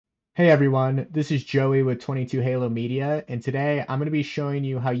Hey everyone, this is Joey with 22 Halo Media, and today I'm going to be showing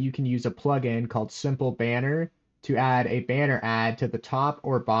you how you can use a plugin called Simple Banner to add a banner ad to the top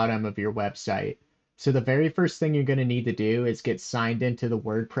or bottom of your website. So the very first thing you're going to need to do is get signed into the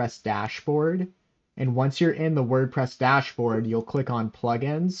WordPress dashboard. And once you're in the WordPress dashboard, you'll click on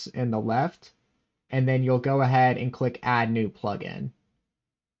Plugins in the left, and then you'll go ahead and click Add New Plugin.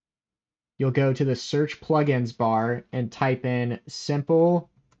 You'll go to the Search Plugins bar and type in Simple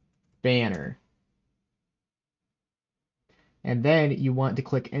Banner. And then you want to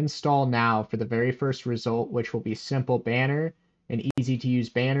click Install Now for the very first result, which will be Simple Banner, an easy to use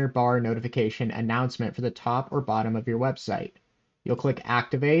banner bar notification announcement for the top or bottom of your website. You'll click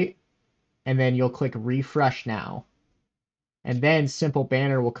Activate, and then you'll click Refresh Now. And then Simple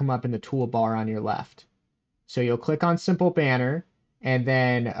Banner will come up in the toolbar on your left. So you'll click on Simple Banner, and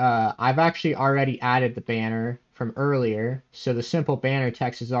then I've actually already added the banner from earlier, so the Simple Banner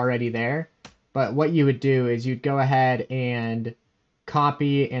text is already there. But what you would do is you'd go ahead and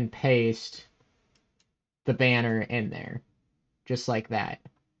copy and paste the banner in there, just like that.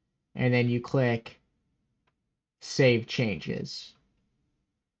 And then you click Save Changes.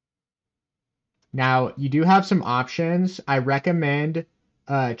 Now, you do have some options. I recommend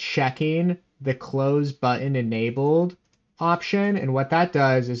checking the Close button enabled option. And what that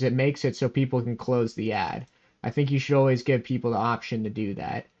does is it makes it so people can close the ad. I think you should always give people the option to do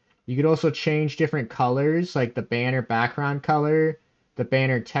that. You could also change different colors, like the banner background color, the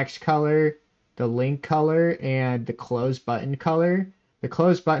banner text color, the link color, and the close button color. The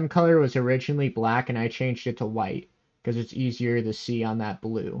close button color was originally black, and I changed it to white because it's easier to see on that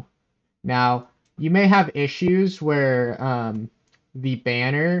blue. Now, you may have issues where the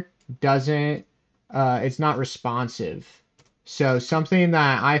banner doesn't, it's not responsive. So something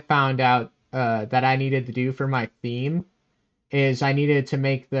that I found out that I needed to do for my theme is I needed to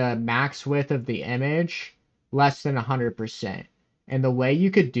make the max width of the image less than 100%. And the way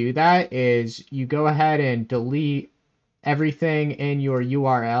you could do that is you go ahead and delete everything in your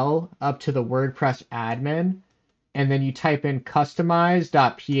URL up to the WordPress admin, and then you type in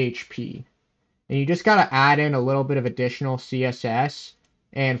customize.php. And you just got to add in a little bit of additional CSS.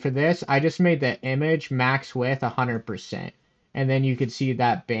 And for this, I just made the image max width 100%. And then you could see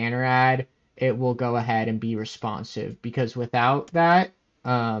that banner ad, it will go ahead and be responsive. Because without that,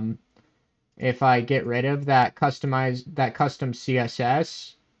 if I get rid of that custom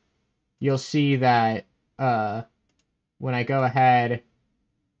CSS, you'll see that when I go ahead,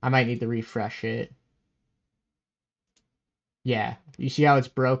 I might need to refresh it. Yeah, you see how it's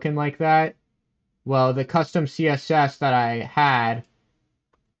broken like that? Well, the custom CSS that I had,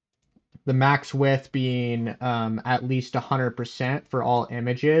 the max width being at least 100% for all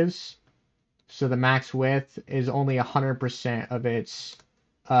images. So the max width is only 100% of its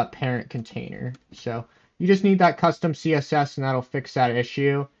parent container. So you just need that custom CSS, and that'll fix that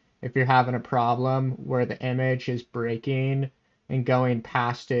issue if you're having a problem where the image is breaking and going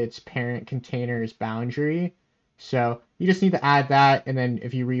past its parent container's boundary. So you just need to add that, and then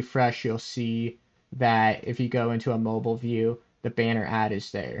if you refresh, you'll see that if you go into a mobile view, the banner ad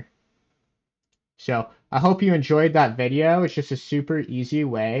is there. So I hope you enjoyed that video. It's just a super easy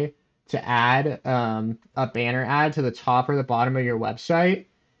way to add a banner ad to the top or the bottom of your website.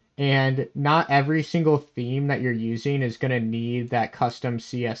 And not every single theme that you're using is going to need that custom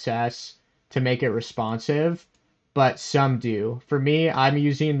CSS to make it responsive, but some do. For me, I'm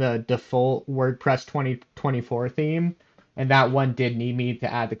using the default WordPress 2024 theme, and that one did need me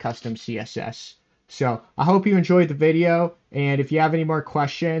to add the custom CSS. So I hope you enjoyed the video, and if you have any more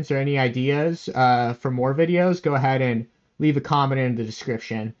questions or any ideas for more videos, go ahead and leave a comment in the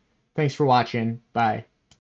description. Thanks for watching. Bye.